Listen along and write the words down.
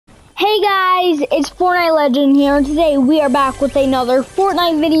Hey guys, it's Fortnite Legend here, and today we are back with another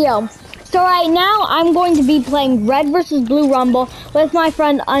Fortnite video. So right now, I'm going to be playing Red versus Blue Rumble with my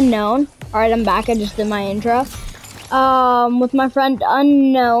friend Unknown. Alright, I'm back, I just did my intro. With my friend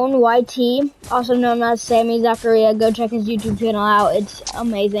Unknown, YT, also known as Sammy Zachariah. Go check his YouTube channel out, it's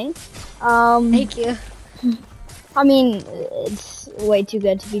amazing. Thank you. I mean, it's way too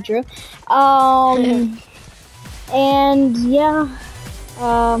good to be true. And yeah.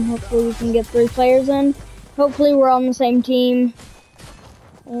 Hopefully we can get 3 players in. Hopefully we're on the same team.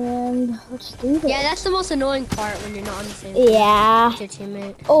 And let's do this. Yeah, that's the most annoying part when you're not on the same team. Yeah. With your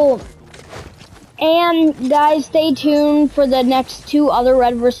teammate. Oh. And guys, stay tuned for the next 2 other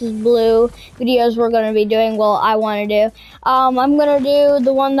Red versus Blue videos we're gonna be doing. Well, I wanna do. I'm gonna do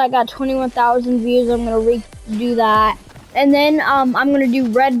the one that got 21,000 views. I'm gonna redo that. And then I'm gonna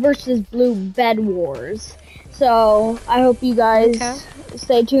do Red versus Blue Bed Wars. So I hope you guys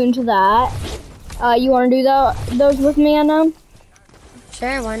stay tuned to that. You want to do those with me, Unknown?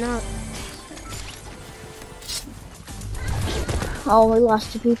 Sure, why not? Oh, we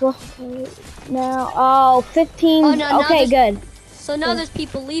lost 2 people. Okay, now, 15. Oh, no, okay, good. So now there's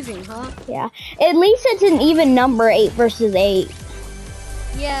people leaving, huh? Yeah. At least it's an even number, 8 versus 8.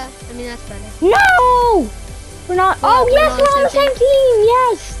 Yeah, I mean, that's better. No! We're not. Oh, yes, we're on the same team.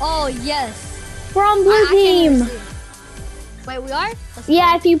 Yes. Oh, yes. We're on blue team. Wait, we are?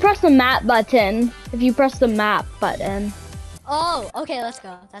 Yeah, if you press the map button. Oh, okay, let's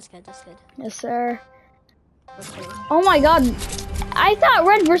go. That's good, that's good. Yes, sir. Okay. Oh my god. I thought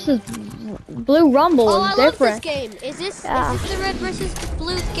Red versus Blue Rumble was different. I love this game. Is this the Red versus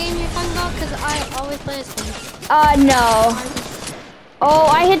Blue game you're talking about? Because I always play this game. No. Oh,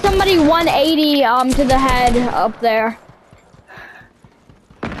 I hit somebody 180 to the head up there.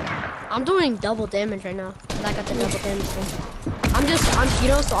 I'm doing double damage right now. I got the double damage thing. I'm just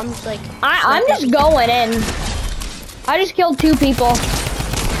like. I'm just going in. I just killed 2 people.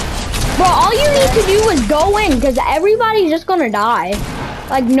 Bro, all you need to do is go in, because everybody's just gonna die.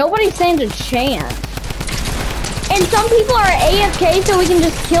 Like, nobody stands a chance. And some people are AFK, so we can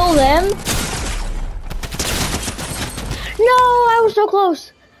just kill them. No, I was so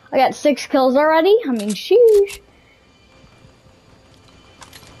close. I got 6 kills already. I mean, sheesh.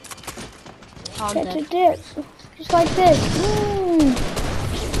 Just like this.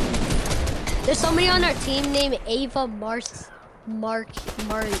 There's somebody on our team named Ava Marie.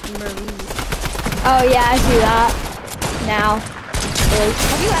 Oh yeah, I see that. Now.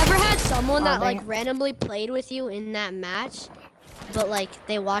 Have you ever had someone that like randomly played with you in that match, but like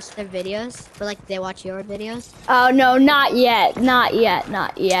they watched their videos, but like they watch your videos? Oh no, not yet. Not yet.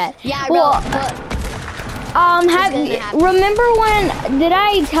 Yeah, well, remember when, did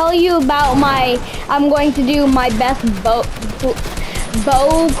I tell you about I'm going to do my best bow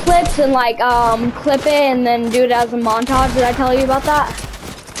clips and like, clip it and then do it as a montage? Did I tell you about that?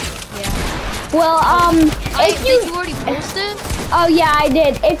 Yeah. Well, did you already post it? Oh yeah, I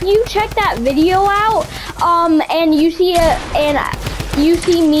did. If you check that video out, and you see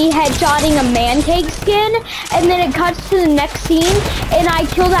me headshotting a man cake skin, and then it cuts to the next scene, and I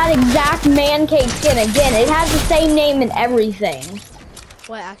kill that exact man cake skin again. It has the same name and everything.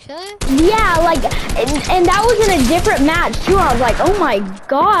 What, actually? Yeah, like, and that was in a different match too. I was like, oh my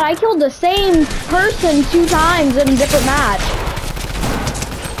god, I killed the same person 2 times in a different match.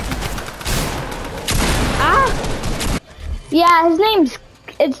 Yeah, his name's,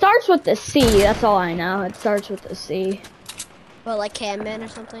 it starts with the C, that's all I know. It starts with the C. Well, like Can Man or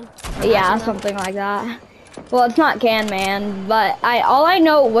something? Yeah, something like that. Well, it's not Can Man, but all I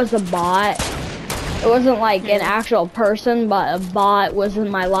know was a bot. It wasn't like an actual person, but a bot was in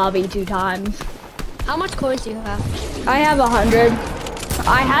my lobby 2 times. How much coins do you have? I have 100.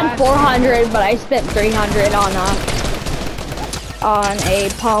 I had 400, but I spent 300 on a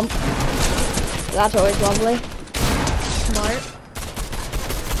pump. That's always lovely. Smart.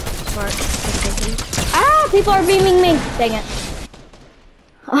 Ah, people are beaming me. Dang it.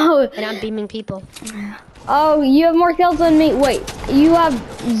 Oh. And I'm beaming people. Oh, you have more kills than me. Wait, you have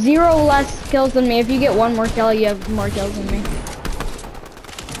 0 less kills than me. If you get 1 more kill, you have more kills than me.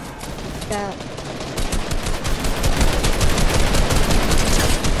 Yeah.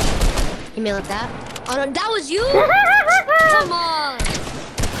 You mean like that? Oh no, that was you? Come on.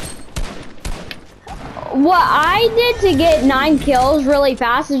 What I did to get 9 kills really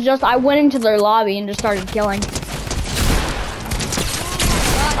fast is just I went into their lobby and just started killing.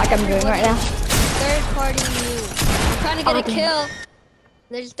 Like I'm doing right now. Third party me. I'm trying to get a kill.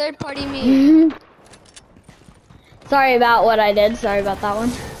 There's third party me. Sorry about what I did. Sorry about that one.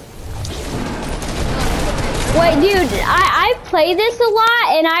 Wait, dude, I play this a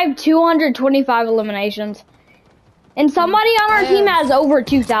lot, and I have 225 eliminations. And somebody on our team has over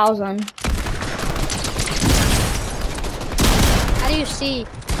 2,000. How do you see?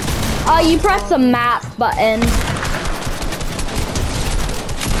 You press the map button.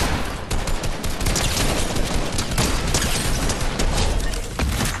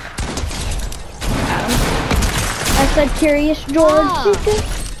 I said Curious George.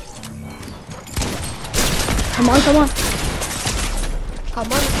 Come on, come on.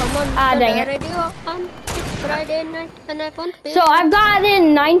 Come on. Ah, dang it. Friday night and I want to. So I've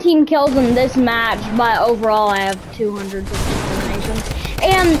gotten 19 kills in this match, but overall I have 250 eliminations.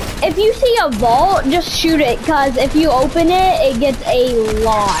 And if you see a vault, just shoot it, because if you open it, it gets a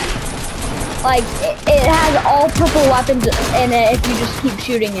lot. Like, it has all purple weapons in it if you just keep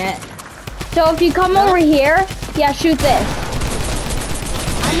shooting it. So if you come over here, yeah, shoot this.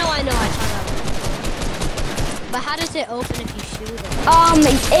 I know, I saw that. But how does it open if you shoot it?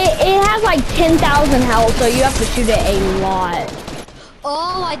 It has like 10,000 health, so you have to shoot it a lot.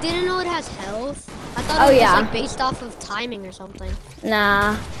 Oh, I didn't know it has health. I thought it was like based off of timing or something.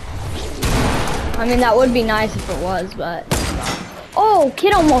 Nah. I mean, that would be nice if it was, but... Oh,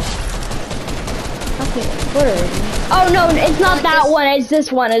 kid almost... Okay, what are you? Oh, no, it's not that one. It's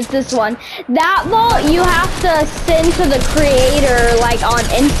this one. It's this one. That vault, you have to send to the creator, like, on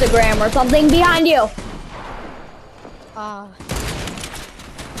Instagram or something. Behind you.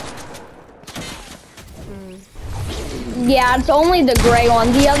 Yeah, it's only the gray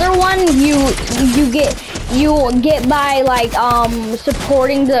one. The other one, you get by like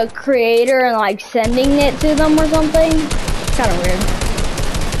supporting the creator and like sending it to them or something. It's kind of weird.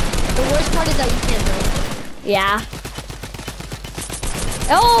 The worst part is that you can't do it. Yeah.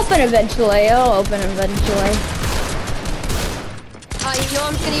 It'll open eventually. You know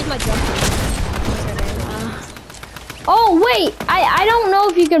I'm just gonna use my jump. Oh wait, I don't know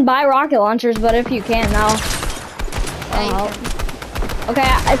if you can buy rocket launchers, but if you can, now. Okay,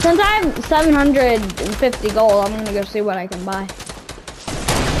 since I have 750 gold, I'm gonna go see what I can buy.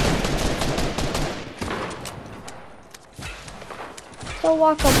 So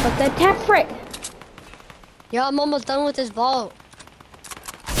walk up with the tech frick. Yo, I'm almost done with this vault.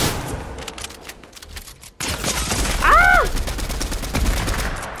 Ah!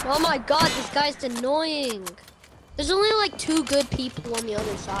 Oh my god, this guy's annoying. There's only like 2 good people on the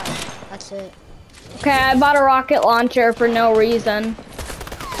other side. That's it. Okay, I bought a rocket launcher for no reason.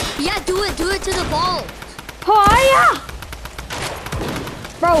 Yeah, do it to the vault. Oh yeah!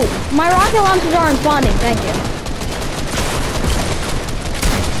 Bro, my rocket launchers aren't spawning, thank you.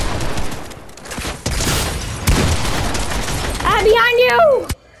 Ah, behind you!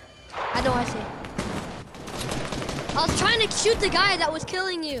 I know, I see. I was trying to shoot the guy that was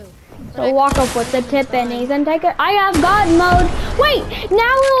killing you. So walk up with the tip pennies and take it. I have God mode. Wait,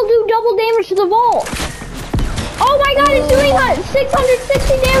 now it'll do double damage to the vault. Oh my god, it's doing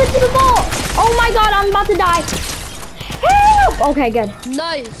 660 damage to the vault. Oh my god, I'm about to die. Help! Okay, good.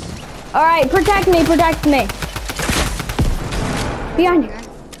 Nice. All right, protect me. Behind you.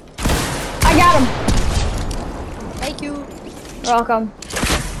 I got him. Thank you. You're welcome.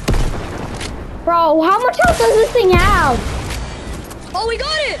 Bro, how much health does this thing have? Oh, we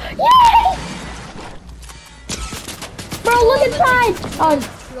got it! Yay! Bro, look inside! Oh,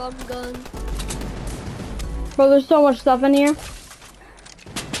 drum gun. Bro, there's so much stuff in here.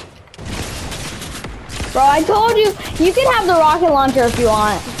 Bro, I told you, you can have the rocket launcher if you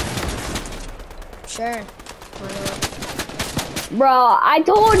want. Sure. Bro, I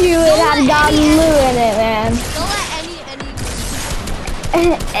told you it had gotten loot in it, man. Don't let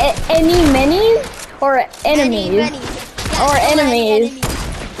Any minis? Or enemies? Or enemies.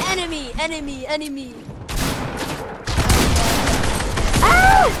 Enemy.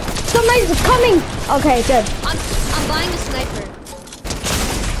 Ah! Somebody's coming! Okay, good. I'm buying a sniper.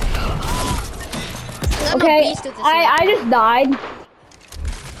 Okay, I just died.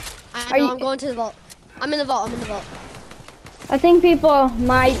 I'm going to the vault. I'm in the vault. I think people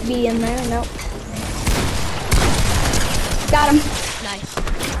might be in there. Nope. Got him. Nice.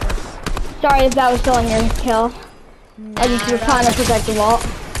 Sorry if that was killing your kill. I just was trying to protect the vault.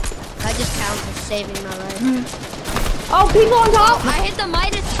 That just counts as saving my life. Oh, people on top! Oh, I hit the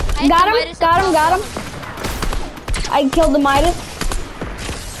Midas. Got him. I killed the Midas.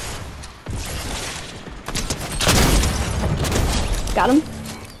 Got him.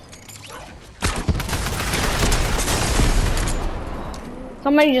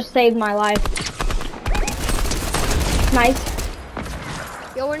 Somebody just saved my life. Nice.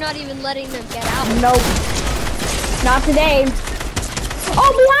 Yo, we're not even letting them get out. Nope. Not today.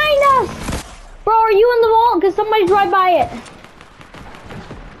 Oh, behind us! Bro, are you in the vault? Cause somebody's right by it.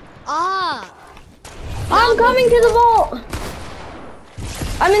 Ah. I'm coming to the vault.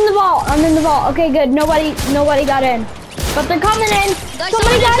 I'm in the vault. I'm in the vault. Okay, good. Nobody got in. But they're coming in.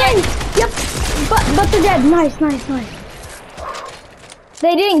 Somebody got in. Yep. But they're dead. Nice.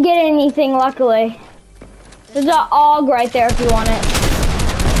 They didn't get anything, luckily. There's an AUG right there if you want it.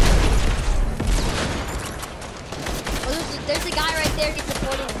 Oh, there's a guy right there. He's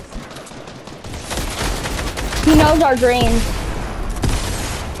supporting us. He knows our dreams.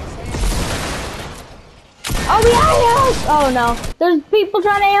 Oh, behind us! Oh no. There's people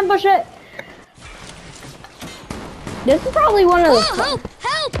trying to ambush it. This is probably one of the... Oh,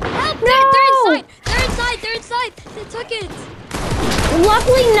 help! No! They're inside! They took it!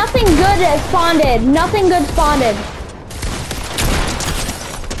 Luckily, nothing good has spawned. Nothing good spawned.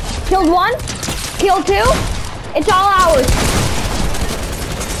 Killed one. Killed two. It's all ours.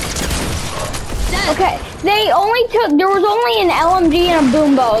 Dead. Okay. They only took... There was only an LMG and a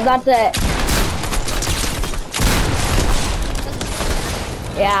boom bow. That's it.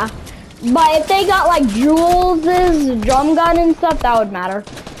 Yeah. But if they got like Jules' drum gun and stuff, that would matter.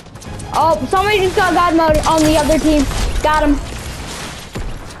 Oh, somebody just got God mode on the other team. Got him.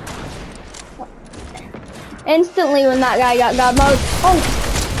 Instantly when that guy got God mode. Oh.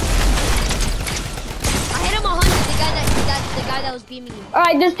 I hit him 100, the guy that was beaming you.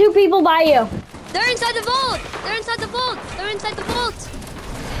 Alright, there's two people by you. They're inside the vault! They're inside the vault!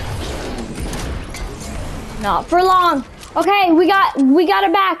 Not for long. Okay, we got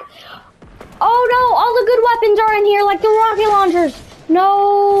it back. Oh no, all the good weapons are in here, like the rocket launchers.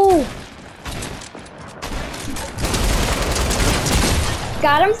 No.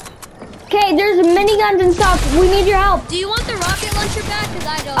 Got him. Okay, there's miniguns and stuff. We need your help. Do you want the rocket launcher back? Cause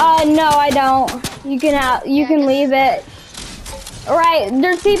I don't. No, I don't. You can leave it. All right,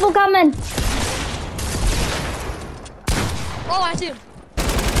 there's people coming. Oh, I see him.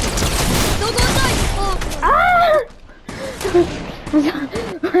 Don't go inside. Oh. Ah!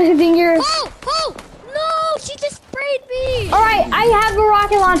 I think you're... Oh! No! She just sprayed me! Alright, I have a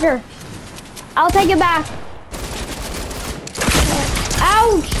rocket launcher. I'll take it back.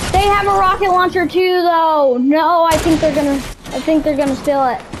 Ouch! They have a rocket launcher too, though. No, I think they're gonna steal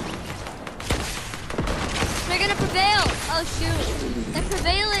it. They're gonna prevail. Oh, shoot. They're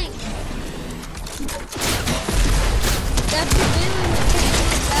prevailing.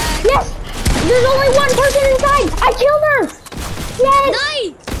 Yes! There's only one person inside! I killed her! Yes!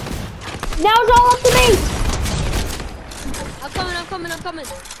 Nice! Now it's all up to me! I'm coming.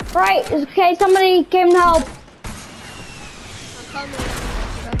 Right, okay, somebody came to help. I'm coming.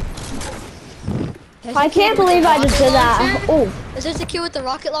 I can't believe I just did that. Oh. There's a kid with the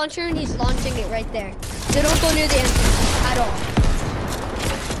rocket launcher and he's launching it right there. So don't go near the entrance at all.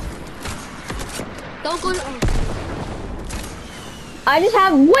 Don't go. Oh. I just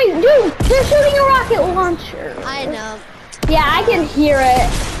have, wait, dude, they're shooting a rocket launcher. I know. Yeah, I can hear it.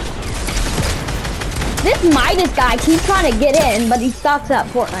 This Midas guy keeps trying to get in, but he sucks at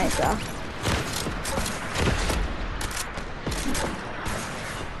Fortnite, so.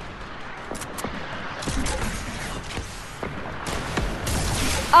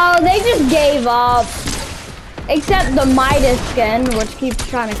 Oh, they just gave up. Except the Midas skin, which keeps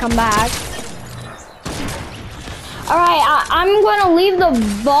trying to come back. Alright, I'm going to leave the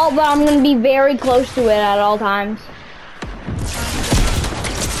vault, but I'm going to be very close to it at all times.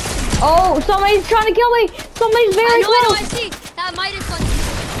 Oh, somebody's trying to kill me. Somebody's very close. I see. That Midas one.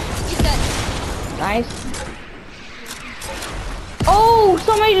 He's dead. Nice. Oh,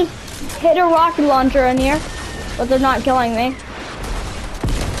 somebody just hit a rocket launcher in here, but they're not killing me.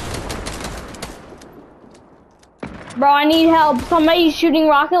 Bro, I need help. Somebody's shooting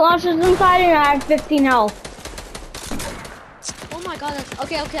rocket launchers inside and I have 15 health. Oh my god, that's...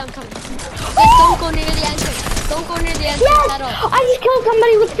 Okay, I'm coming. Just don't go near the entrance. Don't go near the entrance at all. I just killed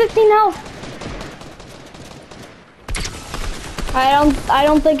somebody with 15 health. I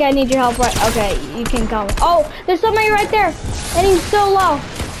don't think I need your help right. Okay, you can come. Oh, there's somebody right there. And he's so low.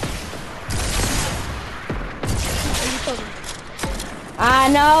 I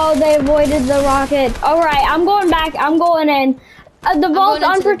know they avoided the rocket. Alright, I'm going back. I'm going in. The vault's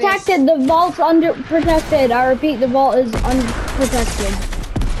unprotected. The vault's unprotected. I repeat, the vault is unprotected.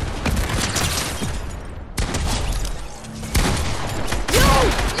 Yo!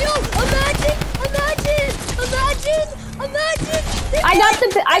 Imagine!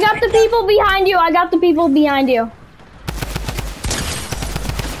 I got the people behind you. I got the people behind you.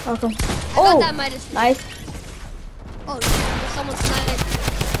 Okay. I got that Midas. Nice. Oh, there's someone sniping.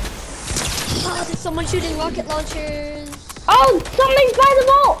 Oh, there's someone shooting rocket launchers. Oh, somebody's by the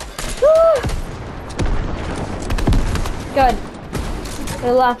vault. Good.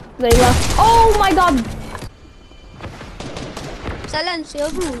 They left. They left. Oh my god. Silencio,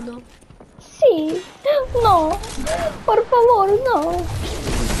 Bruno. Sí. No. Por favor, no.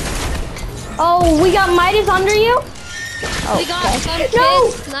 Oh, we got Midas under you? Oh, We got some kids no!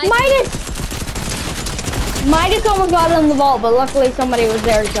 sniping. Midas almost got in the vault, but luckily somebody was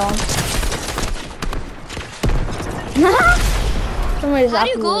there to kill him. Somebody's How do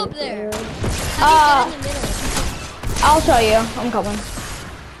you go absolutely up there? weird. How do you get in the middle? I'll show you. I'm coming.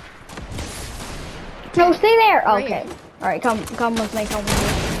 No, stay there. Right Okay. here. All right, come with me. Come with me.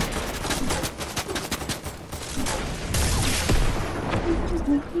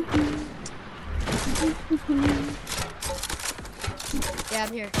 Yeah,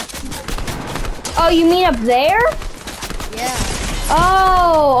 I'm here. Oh, you mean up there? Yeah.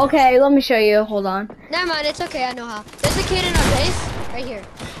 Oh, okay. Let me show you. Hold on. Never mind, it's okay, I know how. There's a kid in our base, right here.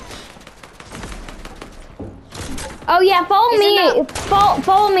 Oh yeah, follow me.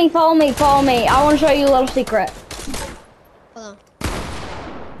 Follow me. I want to show you a little secret. Hold on.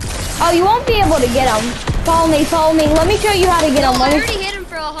 Oh, you won't be able to get him. Follow me. Let me show you how to get No, him. I already hit him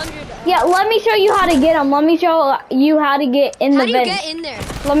for 100. Yeah, let me show you how to get him. Let me show you how to get in How the do you vent. get in there?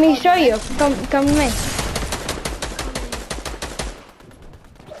 Let me show you. Come with me.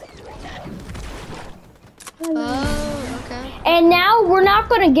 Oh, okay. And now we're not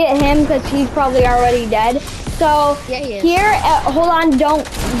gonna get him because he's probably already dead. So Yeah, he is. here, hold on, don't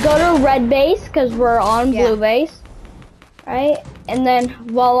go to red base because we're on Yeah. blue base, right? And then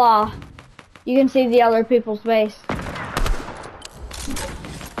voila, you can see the other people's base.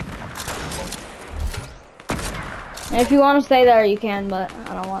 And if you want to stay there, you can, but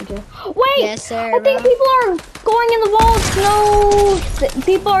I don't want to. Wait, Yes, sir, I think bro. people are going in the vaults. No,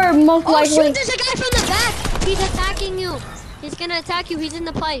 people are most Oh likely. shoot, there's a guy from the back! He's attacking you! He's gonna attack you, he's in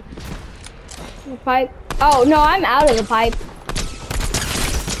the pipe. The pipe. Oh no, I'm out of the pipe. Oh,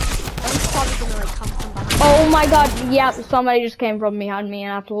 he's probably gonna like come from behind. Oh my god, yeah, somebody just came from behind me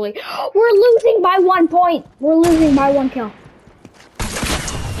and absolutely. We're losing by 1 point. We're losing by 1 kill.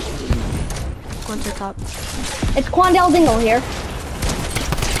 Going to the top. It's Quandale Dingle here.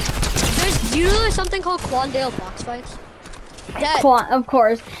 You know there's something called Quandale box fights? That, Of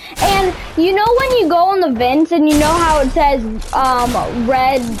course. And you know when you go on the vents and you know how it says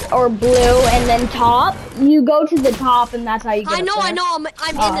red or blue and then top? You go to the top and that's how you get I know, up there.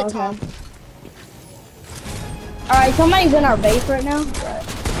 I'm Oh, in the okay. top. Alright, somebody's in our base right now.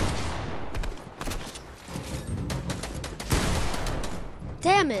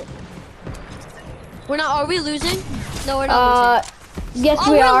 Damn it. Are we losing? No, we're not losing. Yes,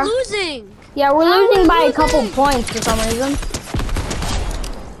 Oh, we are. we're losing! Yeah, we're How are losing we by a couple losing? points for some reason.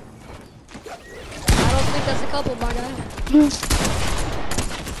 I don't think that's a couple, my guy.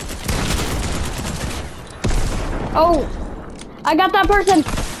 Oh, I got that person.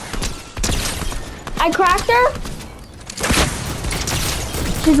 I cracked her.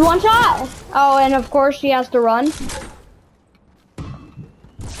 She's one shot. Oh, and of course she has to run.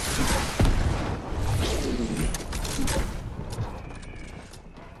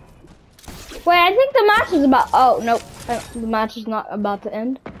 Wait, I think the match is about. Oh nope, the match is not about to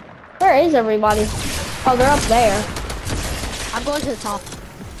end. Where is everybody? Oh, they're up there. I'm going to the top.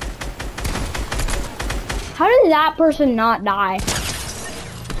 How did that person not die?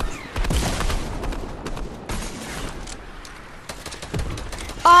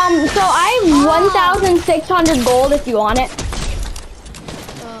 So I have 1,600 gold if you want it.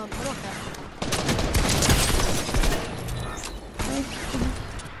 I don't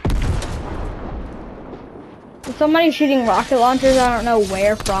have. Somebody's shooting rocket launchers. I don't know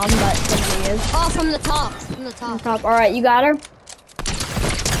where from, but somebody is. Oh, from the top. From the top. Top. All right, you got her.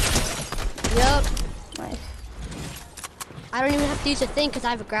 Yep. Nice. I don't even have to use a thing because I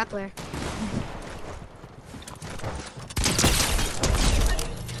have a grappler.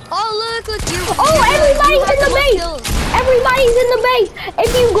 Oh, look, you're. Oh, everybody's in the base. Kills. Everybody's in the base. If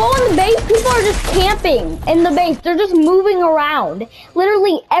you go in the base, people are just camping in the base. They're just moving around.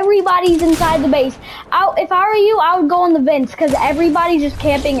 Literally, everybody's inside the base. If I were you, I would go in the vents because everybody's just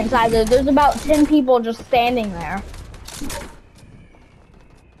camping inside there. There's about 10 people just standing there.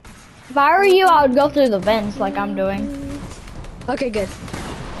 If I were you, I would go through the vents like I'm doing. Okay, good.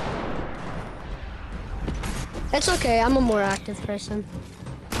 It's okay. I'm a more active person.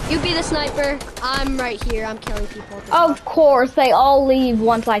 You be the sniper. I'm right here. I'm killing people. At the top. Of course, they all leave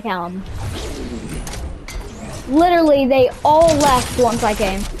once I come. Literally, they all left once I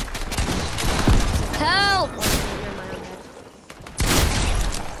came. Help!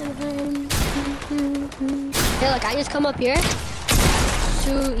 Hey, look, I just come up here.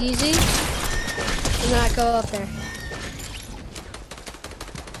 Too easy. And then I go up there.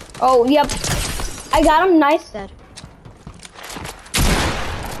 Oh, yep. I got him. Nice. Dead.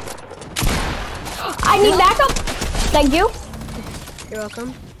 I need backup. Thank you. You're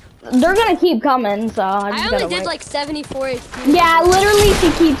welcome. They're gonna keep coming, so I just I gotta only did wait. like 74 HP. Yeah, literally,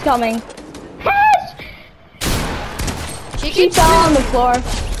 she keeps coming. She fell on the floor.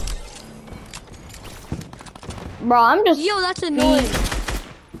 Bro, I'm just... Yo, that's annoying.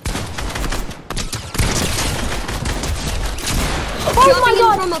 Oh my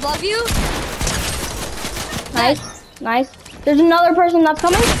god! From above you? Nice, nice. There's another person that's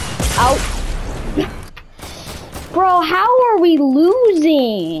coming. Out. Bro, how are we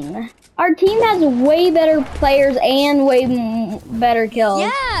losing? Our team has way better players and way better kills.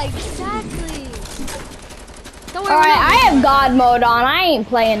 Yeah, exactly. Don't worry. Alright, I have God mode on. I ain't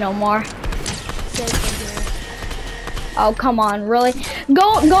playing no more. Oh, come on, really? Go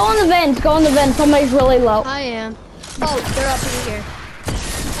on the vents, go on the vents. Somebody's really low. I am. Oh, they're up in here.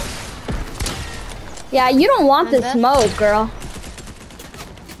 Yeah, you don't want this smoke, girl.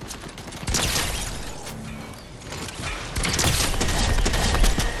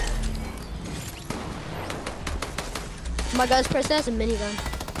 My guy's person has a minigun.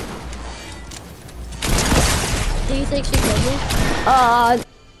 Do you think she killed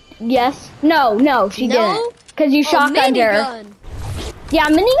me? Yes. No, she didn't. Cause you shotgunned her. Yeah,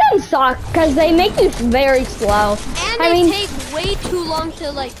 miniguns suck because they make you very slow. And they take way too long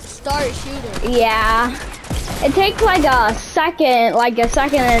to like start shooting. Yeah, it takes like a second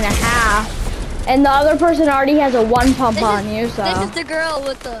and a half, and the other person already has a one pump on you. So this is the girl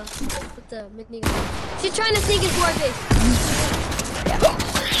with the minigun. She's trying to sneak into our base.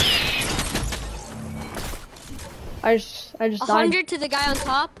 I just 100 to the guy on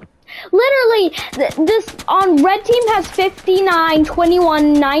top. Literally, this on red team has 59,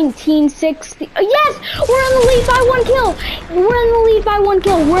 21, 19, 60. Yes, we're in the lead by 1 kill. We're in the lead by 1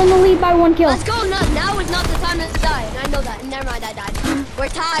 kill. We're in the lead by 1 kill. Let's go. Now is not the time to die. And I know that. Never mind, I died. We're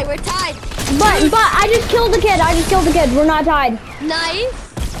tied. But I just killed the kid. We're not tied. Nice.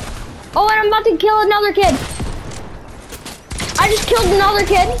 Oh, and I'm about to kill another kid. I just killed another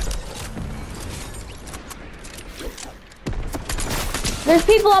kid. There's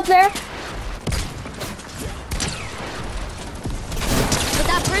people up there. But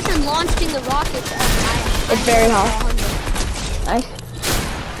that person launching the rockets. It's very hard. Nice.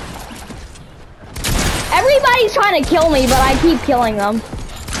 Everybody's trying to kill me, but I keep killing them.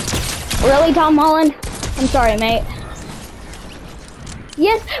 Really, Tom Holland? I'm sorry, mate.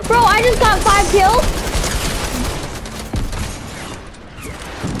 Yes, bro, I just got 5 kills.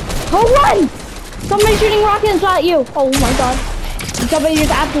 Oh, run! Somebody's shooting rockets at you. Oh my god. Somebody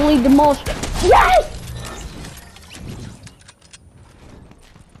just absolutely demolished. Yes!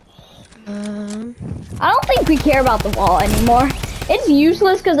 I don't think we care about the wall anymore. It's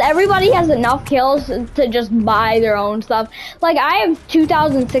useless because everybody has enough kills to just buy their own stuff. Like, I have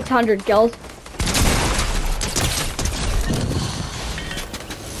 2,600 kills.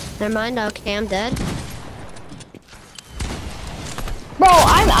 Never mind, okay, I'm dead. Bro,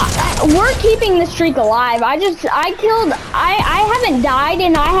 we're keeping the streak alive. I haven't died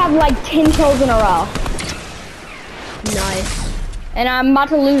and I have like 10 kills in a row. Nice. And I'm about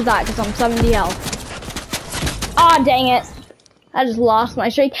to lose that because I'm 70 health. Aw, dang it. I just lost my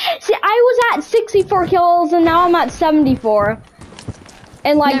streak. See, I was at 64 kills and now I'm at 74.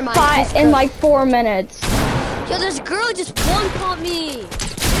 In like 4 minutes. Yo, this girl just one-pumped me.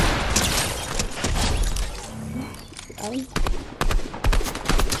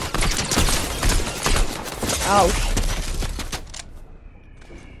 Ouch.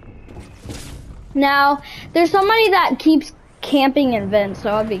 Now, there's somebody that keeps camping in vents, so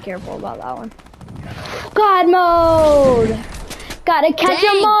I'll be careful about that one. God mode! Gotta catch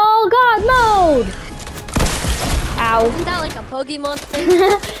them all! God mode! Ow. Isn't that like a Pokemon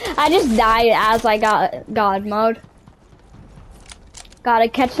thing? I just died as I got God mode. Gotta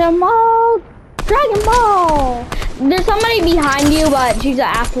catch them all! Dragon Ball! There's somebody behind you, but she's an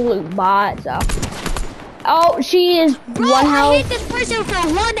absolute bot, so. Oh, she is Bro, 1 health. I hit this person for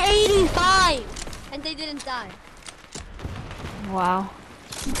 185, and they didn't die. Wow.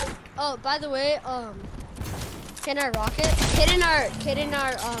 Oh, by the way, can I rocket? Kid in our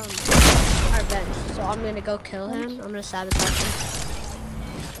bench. So I'm gonna go kill him. I'm gonna sabotage him.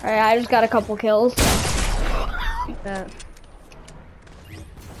 All right, I just got a couple kills.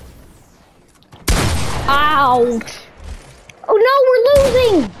 Ow! Oh no, we're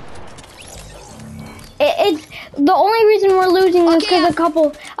losing. It's the only reason we're losing is because a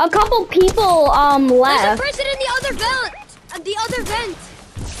couple people left. There's a person in the other vent. The other vent.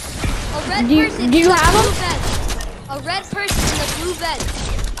 A red person. Do you have him? A red person in the blue vent.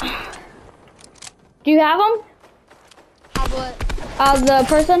 Do you have them? Have what? The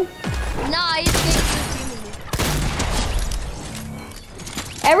person? Nah, he's teaming me.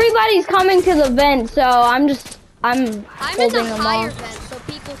 Everybody's coming to the vent, so I'm in holding the them higher off. vent, so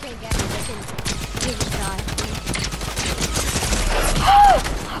people can get me. They just die.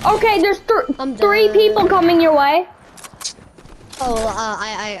 Okay, there's I'm three dead. people coming your way. Oh, well,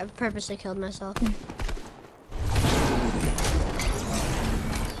 I purposely killed myself.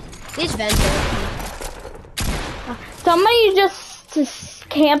 These vents are Somebody's just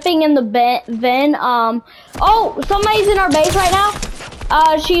camping in the vent. Oh, somebody's in our base right now.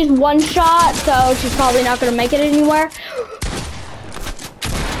 She's one shot, so she's probably not gonna make it anywhere.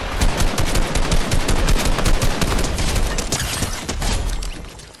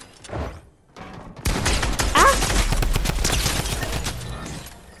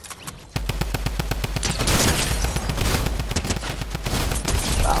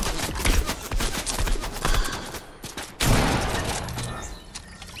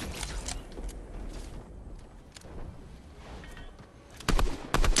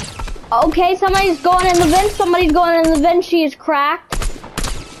 Okay, somebody's going in the vent. Somebody's going in the vent. She is cracked.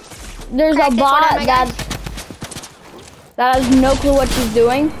 There's a bot that has no clue what she's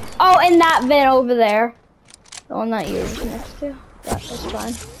doing. Oh, in that vent over there. The one that you're next to. That's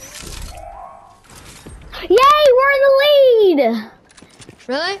fine. Yay, we're in the lead!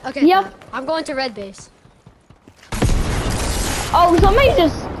 Really? Okay. Yep. Good. I'm going to red base. Oh, somebody's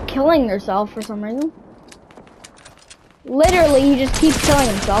just killing herself for some reason. Literally, he just keeps killing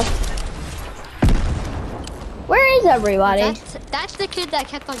himself. Where is everybody? That's the kid that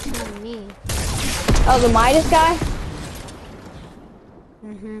kept on killing me. Oh, the Midas guy?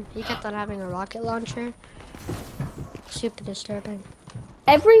 He kept on having a rocket launcher. Super disturbing.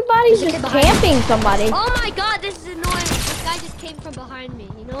 Everybody's just camping somebody. Oh my god, this is annoying. This guy just came from behind me.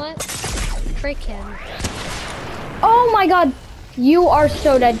 You know what? Frick him. Oh my god. You are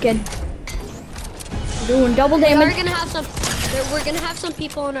so dead, kid. Doing double damage. We're gonna have some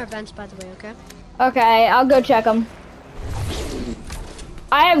people in our vents, by the way, okay? Okay, I'll go check them.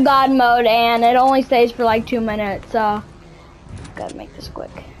 I have God mode and it only stays for like 2 minutes, so gotta make this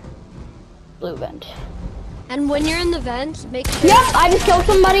quick. Blue vent. And when you're in the vents, make sure. Yep, I just killed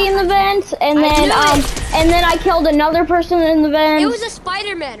somebody in the vents, and then I killed another person in the vents. It was a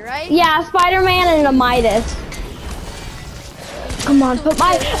Spider-Man, right? Yeah, Spider-Man and a Midas. Come on, put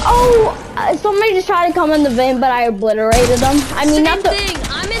my. Oh, somebody just tried to come in the vent, but I obliterated them. I mean, Same thing.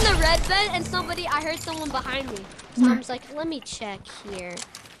 I'm in the red vent, and I heard someone behind me. So I was like, let me check here.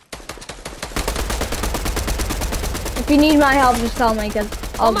 If you need my help, just tell me, because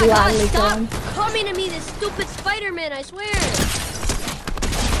I'll gladly kill him. Stop coming to me, this stupid Spider-Man, I swear.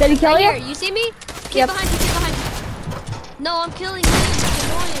 Did he kill you? Here, you see me? Keep behind you, keep behind you. No, I'm killing him. It's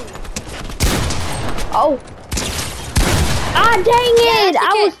annoying. Oh. Ah, dang it!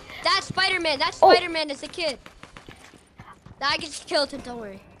 That's Spider-Man. That Spider-Man is the kid. I just killed him, don't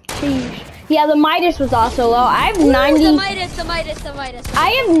worry. Sheesh. Yeah, the Midas was also low. I have 90. The Midas. I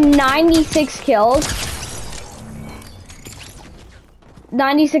have 96 kills.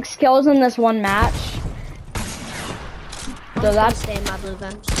 96 kills in this one match. So that's stay in my blue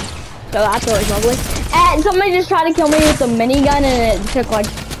vent. So that's always lovely. And somebody just tried to kill me with a minigun, and it took like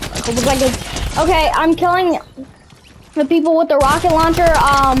a couple seconds. Okay, I'm killing the people with the rocket launcher.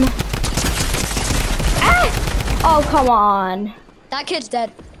 Oh, come on. That kid's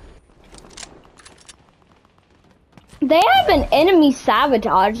dead. They have an enemy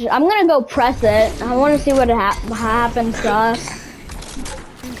sabotage. I'm gonna go press it. I want to see what happens to us.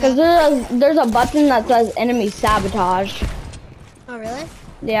 Because there's a button that says enemy sabotage. Oh, really?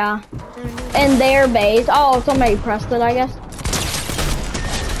 Yeah. In their base. Oh, somebody pressed it, I guess.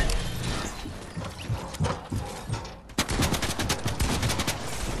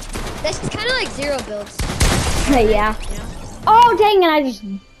 This is kind of like zero builds. Yeah. Oh, dang it, I just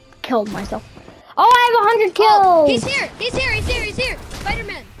killed myself. Oh, I have 100 kills. Oh, he's here.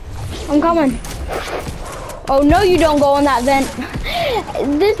 Spider-Man. I'm coming. Oh, no, you don't go in that vent.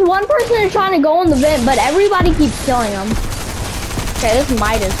 This one person is trying to go in the vent, but everybody keeps killing him. Okay, this is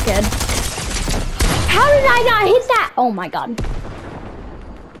Midas, kid. How did I not hit that? Oh, my God.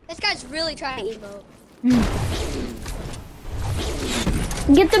 This guy's really trying to emote.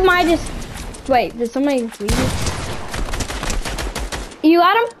 Get the Midas. Wait, did somebody leave? You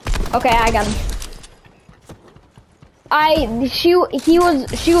got him? Okay, I got him. She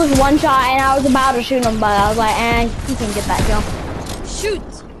was one shot, and I was about to shoot him, but I was like, you can get that kill.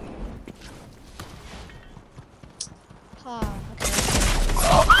 Shoot. Oh, okay.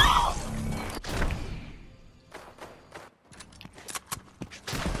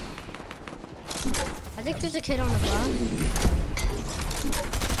 I think there's a kid on the block.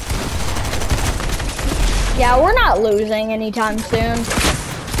 Yeah, we're not losing anytime soon.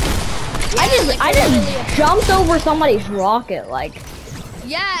 Yeah, I just jumped over somebody's rocket, like.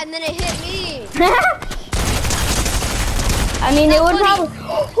 Yeah, and then it hit me. I mean, it would probably.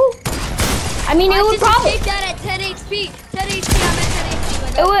 I mean, it would probably. Take that at 10 HP. 10 HP. I'm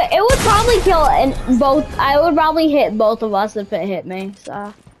at 10 HP. It would probably kill both. I would probably hit both of us if it hit me.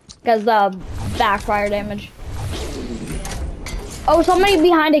 So, because the backfire damage. Oh, somebody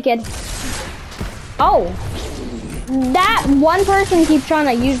behind a kid. Oh, that one person keeps trying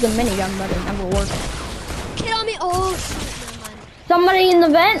to use the minigun, but it never works. Kid on me. Oh, shit, never mind. Somebody in the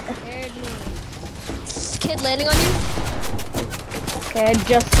vent. Kid landing on you. Okay, I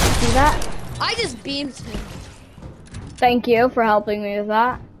just see that. I just beamed him. Thank you for helping me with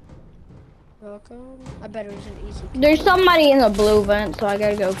that. Welcome. I bet it was an easy. There's somebody in the blue vent, so I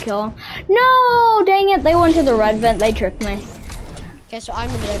gotta go kill him. No, dang it! They went to the red vent. They tricked me. Okay, so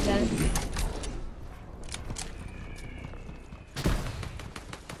I'm in the red vent.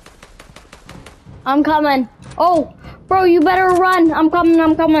 I'm coming. Oh, bro, you better run. I'm coming.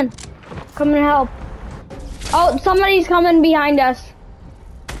 I'm coming. Coming to help. Oh, somebody's coming behind us.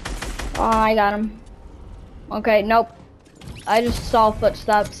 Oh, I got him. Okay, nope. I just saw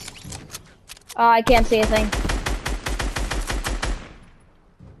footsteps. Oh, I can't see a thing.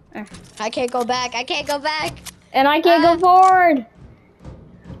 I can't go back. I can't go back. And I can't go forward.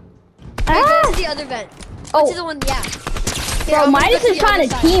 Hey, go to the other vent. Go to the one, yeah. Here, Bro, Midas is trying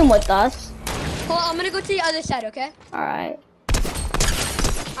to team with us. Hold on, I'm gonna go to the other side, okay? Alright.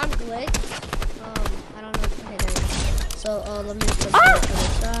 I'm glitched. I don't know. Okay, there you go. So, let me go to the other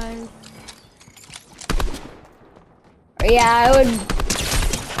side. Yeah, it would.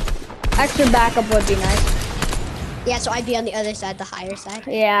 Extra backup would be nice. Yeah, so I'd be on the other side, the higher side.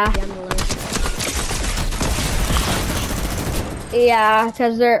 Yeah. I'd be on the lower side. Yeah,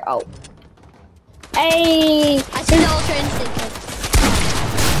 because they're. Oh. Hey! I see the ultra instinct kids.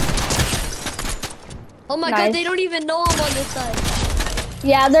 Oh my god, they don't even know I'm on this side.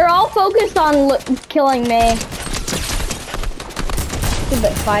 Yeah, they're all focused on killing me.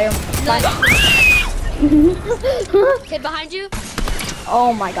 Stupid fire. Kid behind you?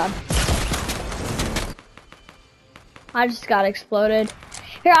 Oh my god. I just got exploded.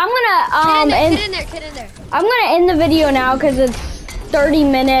 Here, I'm gonna kid in there. I'm gonna end the video now because it's 30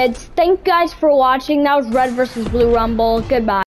 minutes. Thank you guys for watching. That was Red versus Blue Rumble. Goodbye.